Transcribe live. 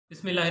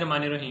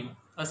बिस्मिल्लाहिर्रहमानिर्रहीम।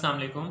 अस्सलाम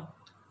वालेकुम।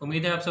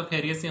 उम्मीद है आप सब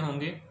खैरियत से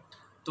होंगे।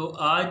 तो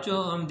आज जो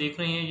हम देख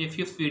रहे हैं ये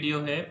 5th वीडियो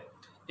है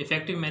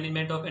effective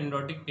management of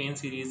endodontic pen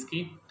series की,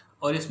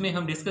 और इसमें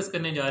हम डिस्कस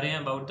करने जा रहे हैं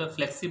about the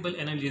flexible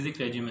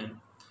analgesic regimen.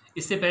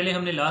 इससे पहले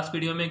हमने लास्ट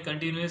वीडियो में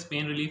कंटिन्यूस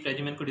पेन रिलीफ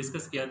रेजिमेन को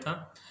डिस्कस किया था।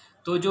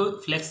 तो जो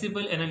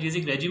फ्लेक्सिबल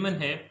एनाल्जेसिक रेजिमेन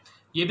है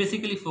ये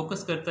बेसिकली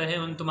फोकस करता है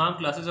उन तमाम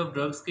क्लासेस ऑफ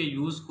ड्रग्स के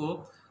यूज़ को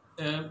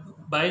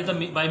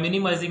bye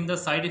minimising the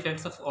side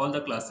effects of all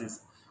the classes.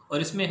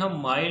 और इसमें हम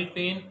माइल्ड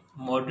पेन,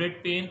 मॉडरेट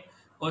पेन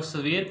और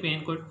सवेयर पेन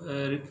को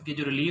की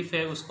जो रिलीफ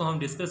है उसको हम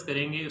डिस्कस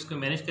करेंगे। उसको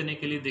मैनेज करने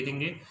के लिए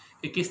देखेंगे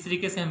कि किस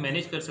तरीके से हम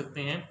मैनेज कर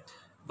सकते हैं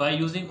by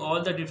using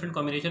all the different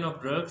combination of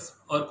drugs,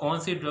 और कौन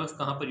सी ड्रग्स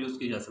कहाँ पर यूज़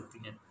की जा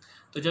सकती हैं।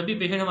 तो जब भी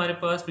पेशेंट हमारे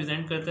पास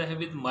प्रेजेंट करता है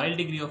with mild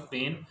degree of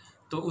pen,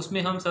 तो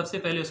उसमें हम सबसे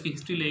पहले उसकी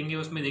हिस्ट्री लेंगे।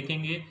 उसमें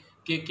देखेंगे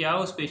कि क्या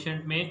उस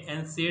पेशेंट में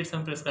एनसेड्स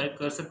हम प्रेस्क्राइब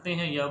कर सकते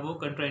हैं या वो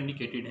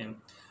कंट्राइंडिकेटेड हैं।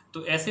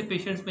 तो ऐसे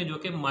पेशेंट्स में जो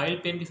कि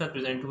माइल्ड पेन के साथ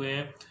प्रेजेंट हुए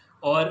हैं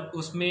और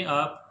उसमें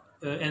आप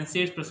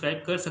एनसेड्स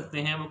प्रेस्क्राइब कर सकते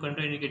हैं, वो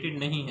कंट्राइंडिकेटेड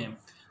नहीं हैं,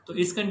 तो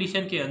इस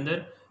कंडीशन के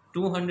अंदर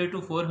 200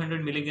 to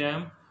 400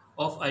 मिलीग्राम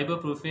ऑफ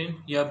आइबुप्रोफेन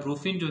या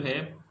ब्रूफिन जो है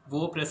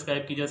वो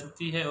प्रेस्क्राइब की जा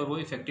सकती है और वो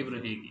इफ़ेक्टिव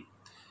रहेगी।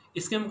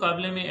 इसके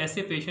मुकाबले में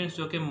ऐसे पेशेंट्स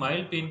जो कि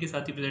माइल्ड पेन के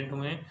साथ ही प्रेजेंट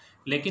हुए हैं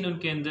लेकिन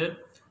उनके अंदर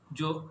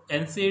जो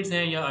एनसेड्स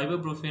हैं या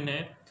आइबुप्रोफेन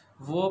है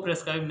वो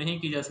प्रेस्क्राइब नहीं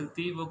की जा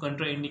सकती, वो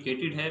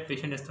कंट्राइंडिकेटेड है,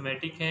 पेशेंट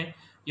एस्थमेटिक हैं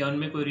या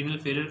उनमें कोई रीनल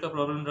फेलियर का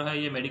प्रॉब्लम रहा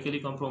है, या मेडिकली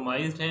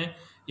कॉम्प्रोमाइज्ड हैं,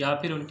 या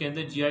फिर उनके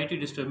अंदर जीआईटी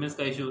डिस्टर्बेंस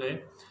का इशू है।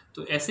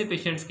 तो ऐसे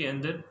पेशेंट्स के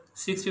अंदर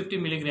 650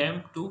 milligram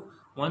to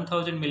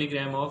 1000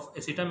 milligram of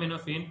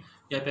acetaminophen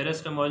या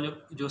पैरास्टामोल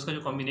जो उसका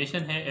जो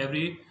कॉम्बिनेशन है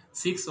एवरी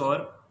 6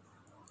 और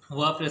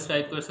वो आप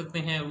प्रेस्क्राइब कर सकते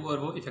हैं और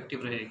वो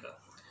इफेक्टिव रहेगा।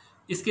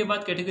 इसके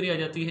बाद कैटेगरी आ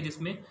जाती है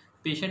जिसमें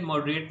पेशेंट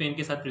मॉडरेट पेन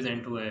के साथ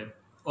प्रेजेंट हुआ है,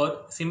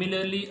 और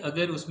सिमिलरली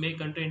अगर उसमें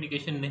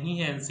कंट्राइंडिकेशन नहीं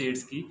है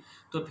एनसेड्स की,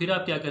 तो फिर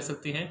आप क्या कर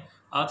सकते हैं,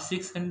 आप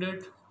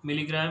 600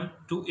 milligram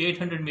to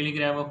 800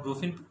 milligram of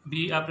Brufen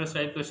भी आप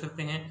प्रेस्क्राइब कर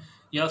सकते हैं,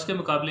 या उसके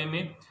मुकाबले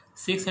में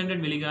 600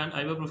 मिलीग्राम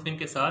आइबुप्रोफेन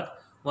के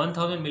साथ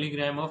 1000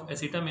 मिलीग्राम ऑफ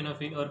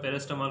एसिटामिनोफेन और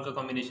पैरास्टामोल का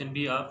कॉम्बिनेशन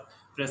भी आप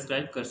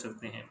प्रेस्क्राइब कर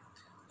सकते हैं।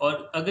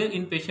 और अगर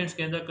इन पेशेंट्स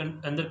के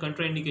अंदर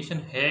कंट्राइंडिकेशन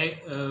है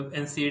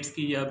एनसेड्स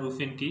की या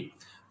ब्रूफिन की,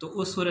 तो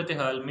उस सूरत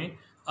हाल में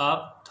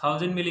आप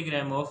 1000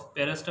 मिलीग्राम ऑफ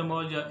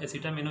पैरास्टामोल या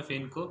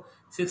एसिटामिनोफेन को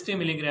 60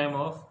 मिलीग्राम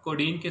ऑफ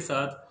कोडीन के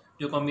साथ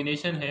जो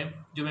कॉम्बिनेशन है,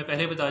 जो मैं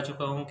पहले बता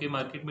चुका हूँ कि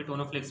मार्केट में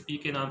टोनोफ्लेक्स पी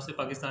के नाम से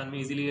पाकिस्तान में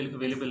इजीली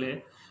अवेलेबल है,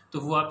 तो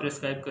वो आप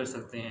प्रेस्क्राइब कर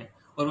सकते हैं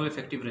और वो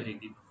इफेक्टिव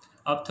रहेगी।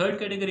 अब थर्ड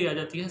कैटेगरी आ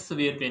जाती है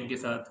सवेयर पेन के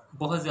साथ।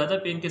 बहुत ज़्यादा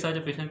पेन के साथ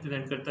जब पेशेंट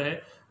प्रेजेंट करता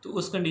है तो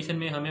उस कंडीशन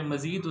में हमें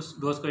मज़ीद उस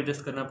डोज को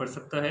एडजस्ट करना पड़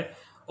सकता है,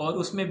 और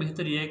उसमें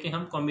बेहतर यह है कि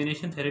हम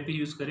कॉम्बिनेशन थेरेपी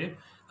यूज़ करें।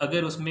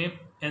 अगर उसमें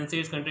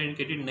एनसेड्स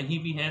कंट्राइंडिकेटेड नहीं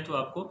भी हैं तो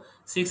आपको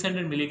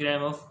 600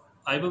 मिलीग्राम ऑफ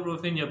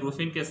आइबुप्रोफेन या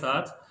ब्रूफिन के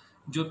साथ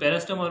जो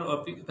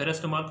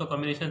पैरास्टामोल का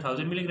कॉम्बिनेशन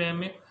 1000 मिलीग्राम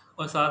में,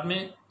 और साथ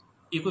में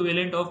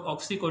इक्विवेलेंट ऑफ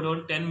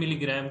ऑक्सीकोडोन 10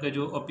 मिलीग्राम का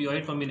जो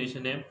ओपियोइड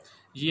कॉम्बिनेशन है,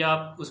 ये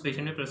आप उस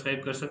पेशेंट में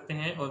प्रेस्क्राइब कर सकते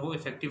हैं और वो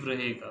इफेक्टिव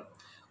रहेगा।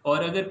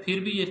 और अगर फिर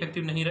भी ये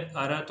इफेक्टिव नहीं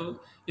आ रहा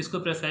तो इसको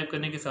प्रेस्क्राइब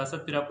करने के साथ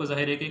साथ फिर आपको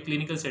जाहिर है कि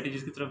क्लिनिकल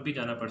स्ट्रेटजीज की तरफ भी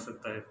जाना पड़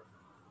सकता है।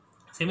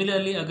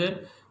 सिमिलरली अगर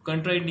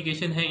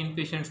कंट्राइंडिकेशन है इन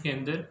पेशेंट्स के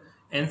अंदर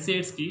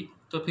एनसेड्स की,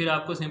 तो फिर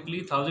आपको सिंपली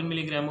 1000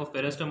 मिलीग्राम ऑफ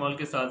पैरास्टामोल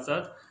के साथ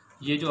साथ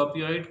ये जो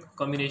ओपियोइड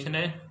कॉम्बिनेशन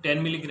है 10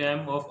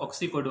 मिलीग्राम ऑफ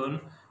ऑक्सीकोडोन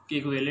के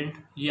इक्विवेलेंट,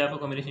 ये आपको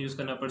कॉम्बिनेशन यूज़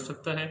करना पड़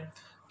सकता है।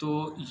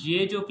 तो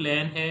ये जो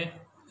प्लान है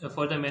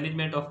for the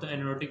management of the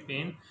endodontic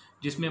pen,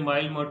 जिसमें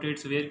माइल्ड, मॉडरेट,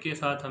 सवेयर के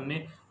साथ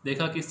हमने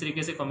देखा किस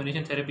तरीके से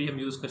कॉम्बिनेशन थेरेपी हम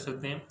यूज़ कर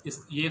सकते हैं।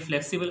 ये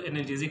फ्लेक्सिबल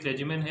एनाल्जेसिक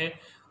रेजिमेन है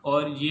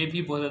और ये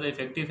भी बहुत ज़्यादा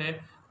इफेक्टिव है,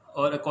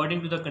 और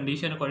according to the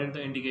condition, according to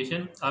the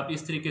indication आप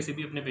इस तरीके से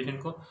भी अपने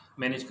पेशेंट को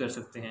मैनेज कर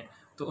सकते हैं।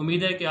 तो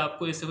उम्मीद है कि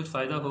आपको इससे कुछ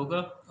फ़ायदा होगा,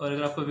 और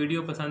अगर आपको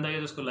वीडियो पसंद आए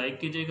तो उसको लाइक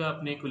कीजिएगा,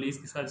 अपने कोलीग्स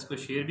के साथ इसको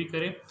शेयर भी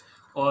करें,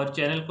 और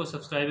चैनल को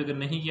सब्सक्राइब अगर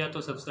नहीं किया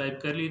तो सब्सक्राइब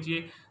कर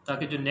लीजिए,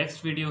 ताकि जो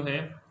नेक्स्ट वीडियो है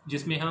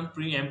जिसमें हम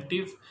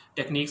प्रीएम्प्टिव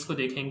टेक्निक्स को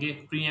देखेंगे,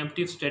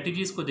 प्रीएम्प्टिव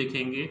स्ट्रेटजीज़ को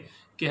देखेंगे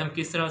कि हम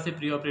किस तरह से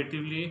प्री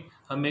ऑपरेटिवली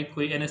हमें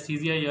कोई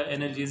एनेस्थीसिया या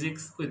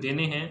एनाल्जेसिक्स को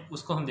देने हैं,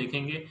 उसको हम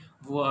देखेंगे।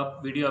 वो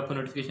आप वीडियो आपको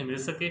नोटिफिकेशन मिल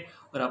सके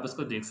और आप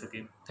उसको देख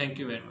सकें। Thank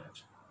you very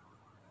much.